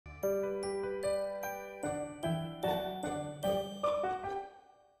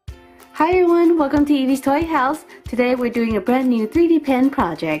Hi everyone, welcome to Evie's Toy House. Today we're doing a brand new 3D pen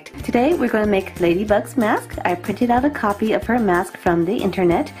project. Today we're going to make Ladybug's mask. I printed out a copy of her mask from the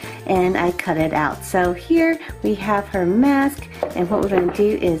internet and I cut it out. So here we have her mask, and what we're going to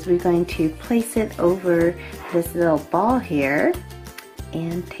do is we're going to place it over this little ball here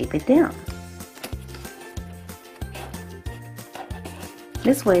and tape it down.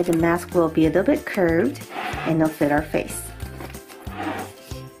 This way the mask will be a little bit curved and it'll fit our face.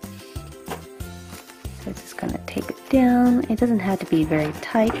 So just going to tape it down. It doesn't have to be very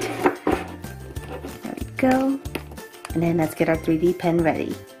tight. There we go. And then let's get our 3D pen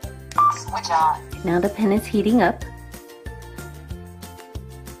ready. Switch on. Now the pen is heating up.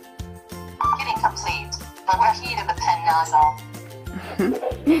 Heating complete. Overheated the pen nozzle.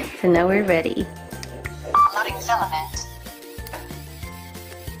 So now we're ready. Loading filament.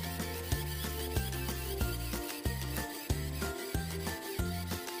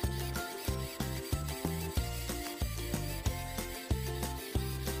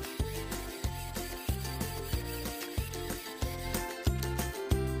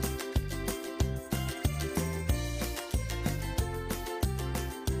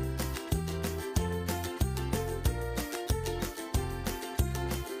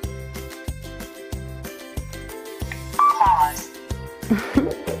 Pause.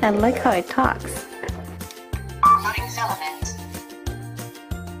 I like how it talks. Loading filament.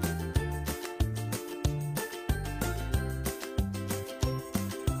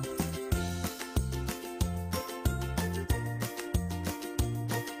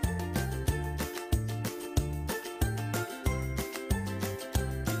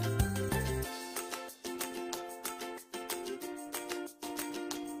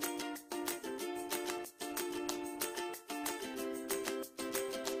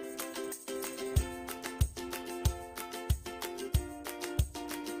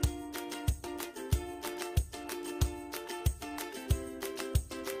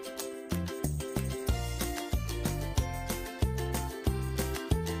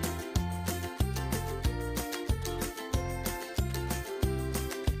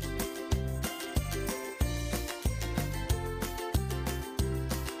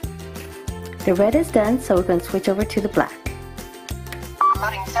 The red is done, so we're going to switch over to the black.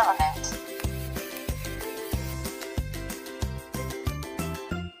 Loading filament.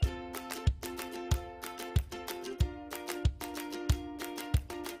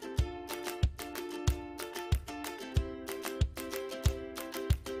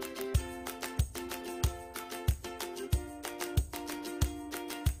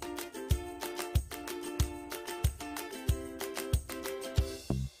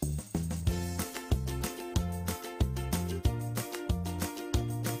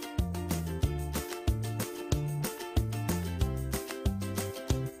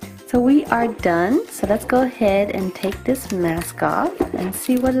 So we are done. So let's go ahead and take this mask off and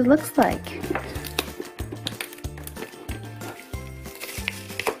see what it looks like.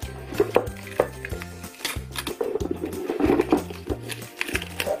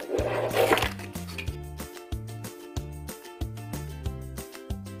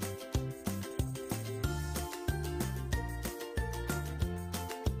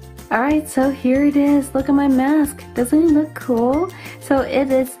 Alright, so here it is. Look at my mask. Doesn't it look cool? So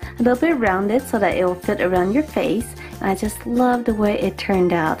it is a little bit rounded so that it will fit around your face. And I just love the way it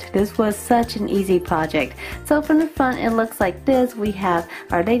turned out. This was such an easy project. So from the front it looks like this. We have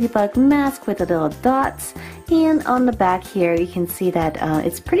our ladybug mask with the little dots. And on the back here you can see that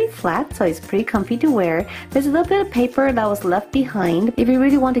it's pretty flat, so it's pretty comfy to wear. There's a little bit of paper that was left behind. If you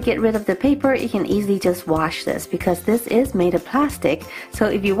really want to get rid of the paper, you can easily just wash this because this is made of plastic. So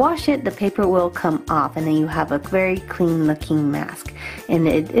if you wash it, the paper will come off and then you have a very clean looking mask. And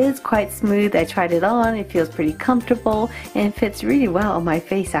it is quite smooth. I tried it on. It feels pretty comfortable and it fits really well on my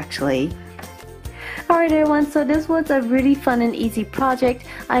face actually. Alright everyone, so this was a really fun and easy project.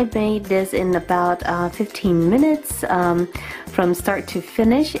 I made this in about 15 minutes from start to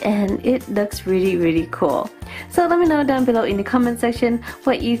finish, and it looks really cool. So let me know down below in the comment section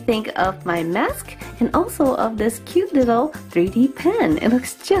what you think of my mask and also of this cute little 3D pen. It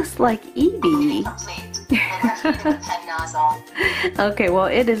looks just like Evie. Okay, well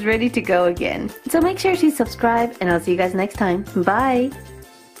it is ready to go again. So make sure to subscribe and I'll see you guys next time. Bye!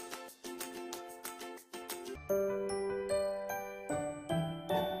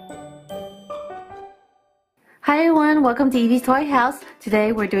 Hi everyone, welcome to Evie's Toy House.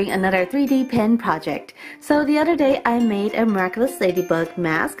 Today we're doing another 3D pen project. So the other day I made a Miraculous Ladybug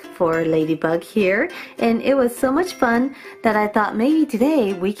mask for Ladybug here, and it was so much fun that I thought maybe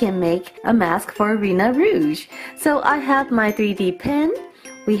today we can make a mask for Rena Rogue. So I have my 3D pen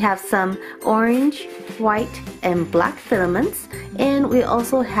We have some orange, white, and black filaments, and we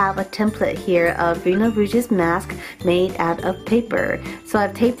also have a template here of Rena Rouge's mask made out of paper. So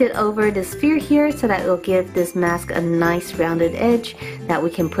I've taped it over the sphere here so that it will give this mask a nice rounded edge that we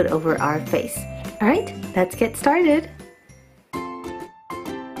can put over our face. Alright, let's get started.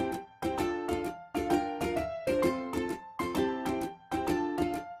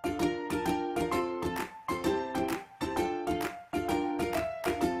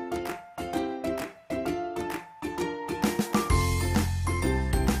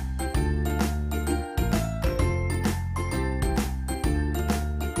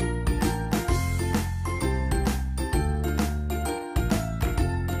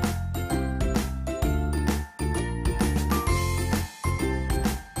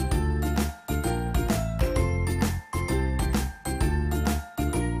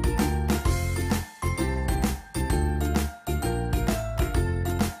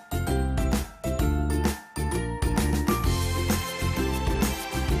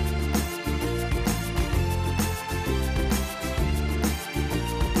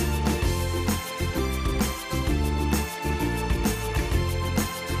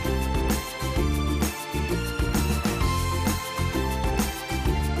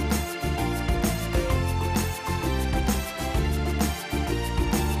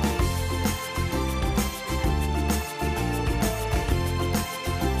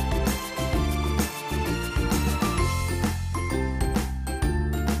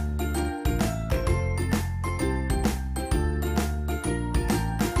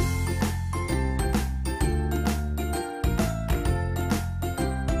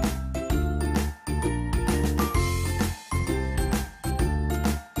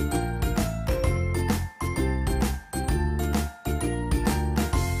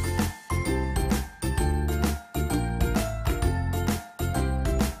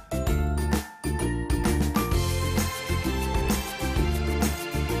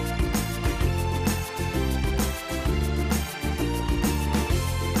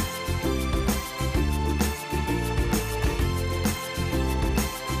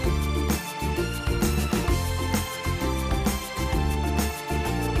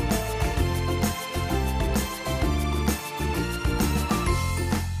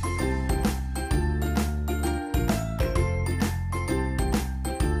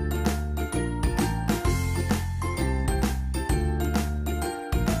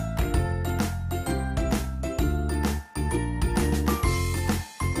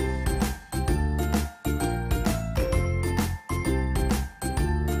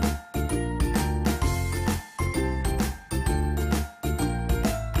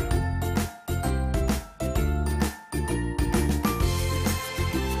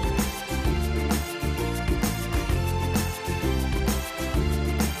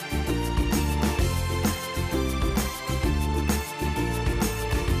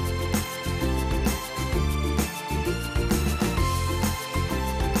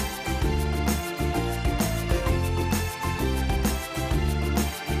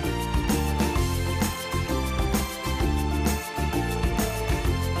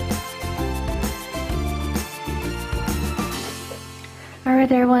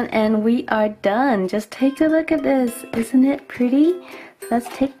 Alright everyone, and we are done. Just take a look at this. Isn't it pretty? So let's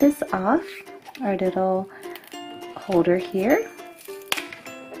take this off, our little holder here.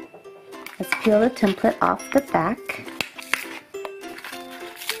 Let's peel the template off the back.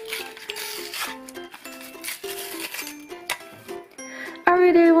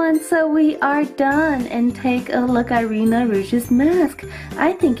 Alright everyone, so we are done, and take a look at Rena Rouge's mask.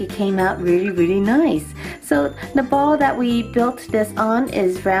 I think it came out really nice. So the ball that we built this on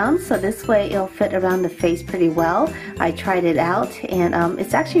is round, so this way it'll fit around the face pretty well. I tried it out, and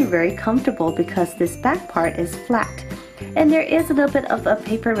it's actually very comfortable because this back part is flat. And there is a little bit of a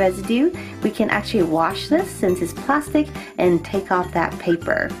paper residue. We can actually wash this since it's plastic and take off that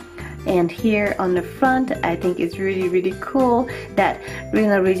paper. And here on the front, I think it's really cool that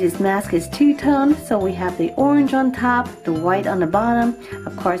Rena Rouge's mask is two-tone. So we have the orange on top, the white on the bottom,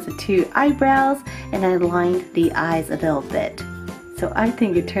 of course the two eyebrows, and I lined the eyes a little bit. So I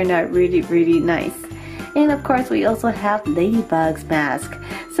think it turned out really nice. And of course we also have Ladybug's mask.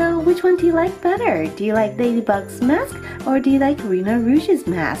 So which one do you like better? Do you like Ladybug's mask or do you like Rena Rouge's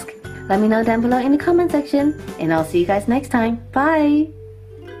mask? Let me know down below in the comment section, and I'll see you guys next time. Bye!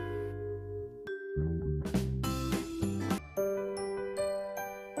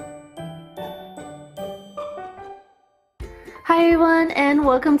 Hi everyone, and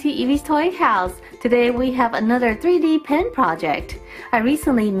welcome to Evie's Toy House. Today we have another 3D pen project. I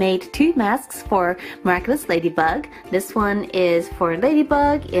recently made 2 masks for Miraculous Ladybug. This one is for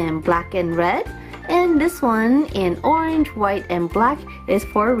Ladybug in black and red, and this one in orange, white, and black is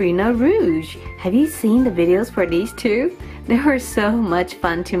for Rena Rouge. Have you seen the videos for these two? They were so much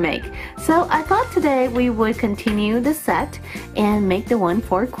fun to make. So I thought today we would continue the set and make the one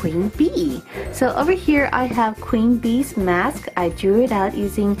for Queen Bee. So over here I have Queen Bee's mask. I drew it out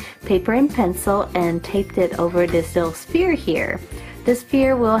using paper and pencil and taped it over this little sphere here. This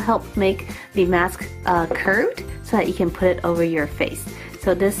sphere will help make the mask curved so that you can put it over your face.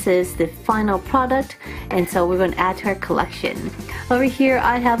 So this is the final product, and so we're going to add to our collection. Over here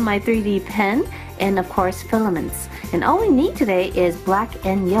I have my 3D pen and of course filaments. And all we need today is black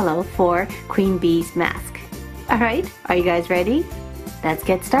and yellow for Queen Bee's mask. Alright, are you guys ready? Let's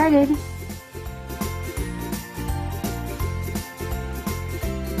get started.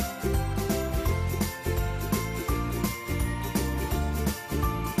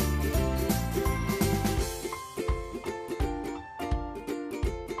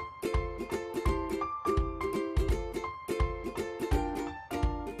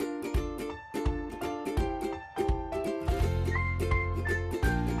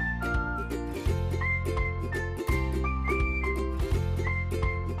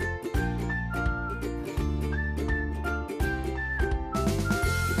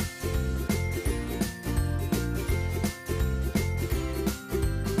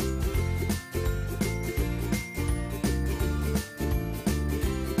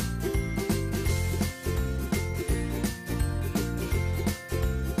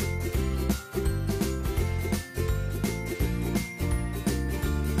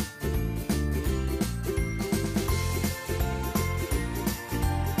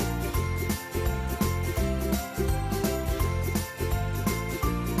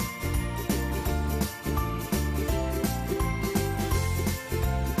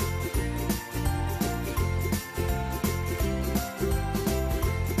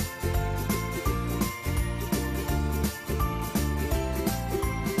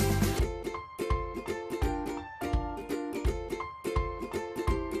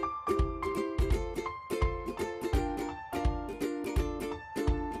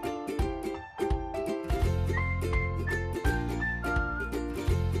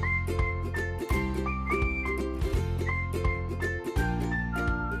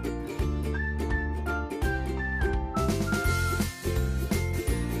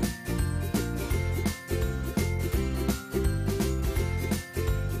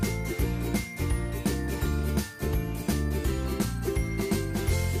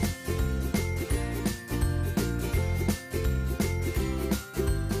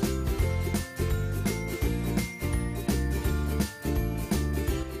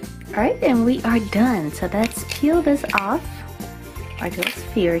 Alright, and we are done. So let's peel this off our little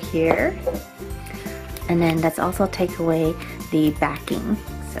sphere here. And then let's also take away the backing.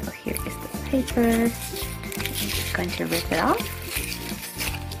 So here is the paper. I'm just going to rip it off.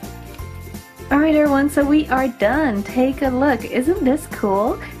 Alright everyone, so we are done. Take a look. Isn't this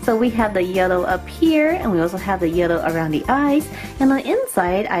cool? So we have the yellow up here, and we also have the yellow around the eyes. And on the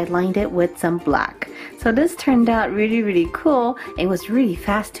inside, I lined it with some black. So this turned out really cool, and it was really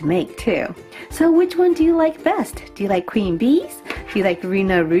fast to make too. So which one do you like best? Do you like Queen Bee's? Do you like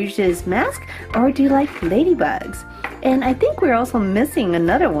Rena Rouge's mask? Or do you like Ladybug's? And I think we're also missing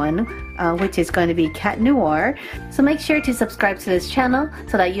another one, which is going to be Cat Noir. So make sure to subscribe to this channel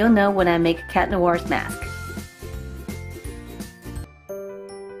so that you'll know when I make Cat Noir's mask.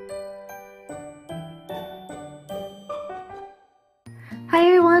 Hi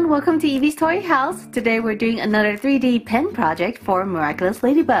everyone, welcome to Evie's Toy House. Today we're doing another 3D pen project for Miraculous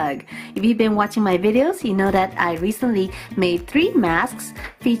Ladybug. If you've been watching my videos, you know that I recently made 3 masks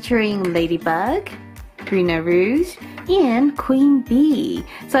featuring Ladybug, Rena Rouge, and Queen Bee.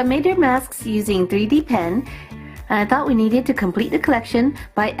 So I made their masks using 3D pen, and I thought we needed to complete the collection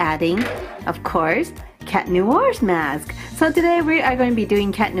by adding, of course, Cat Noir's mask. So today we are going to be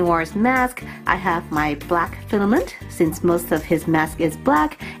doing Cat Noir's mask. I have my black filament, since most of his mask is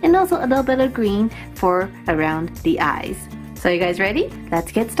black, and also a little bit of green for around the eyes. So you guys ready?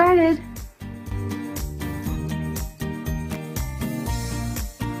 Let's get started.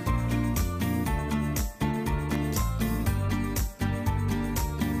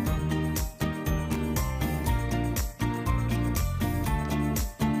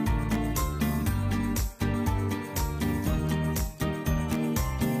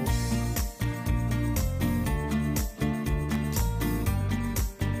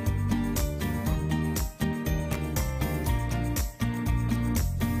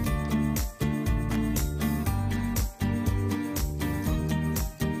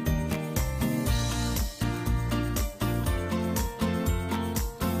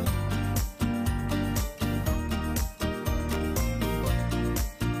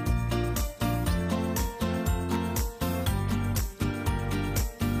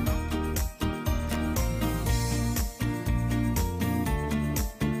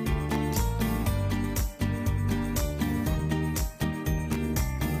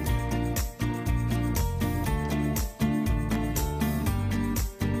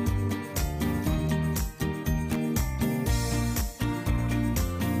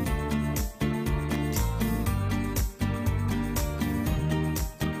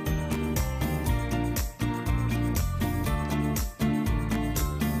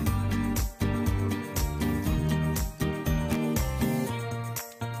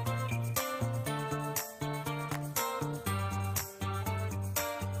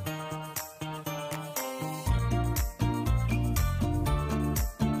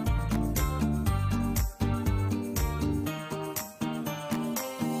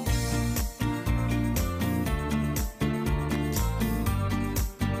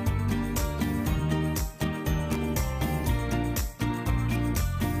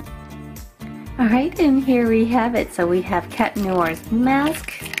 Alright, and here we have it. So we have Cat Noir's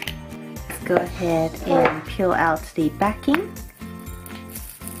mask. Let's go ahead and peel out the backing.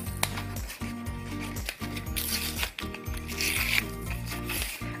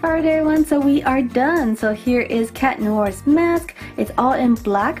 Alright everyone, so we are done. So here is Cat Noir's mask. It's all in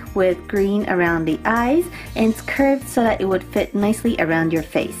black with green around the eyes, and it's curved so that it would fit nicely around your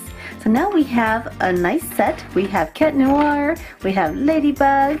face. So now we have a nice set. We have Cat Noir, we have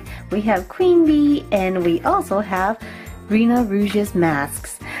Ladybug, we have Queen Bee, and we also have Rena Rouge's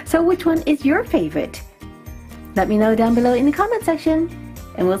masks. So which one is your favorite? Let me know down below in the comment section,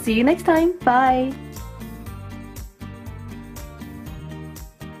 and we'll see you next time. Bye!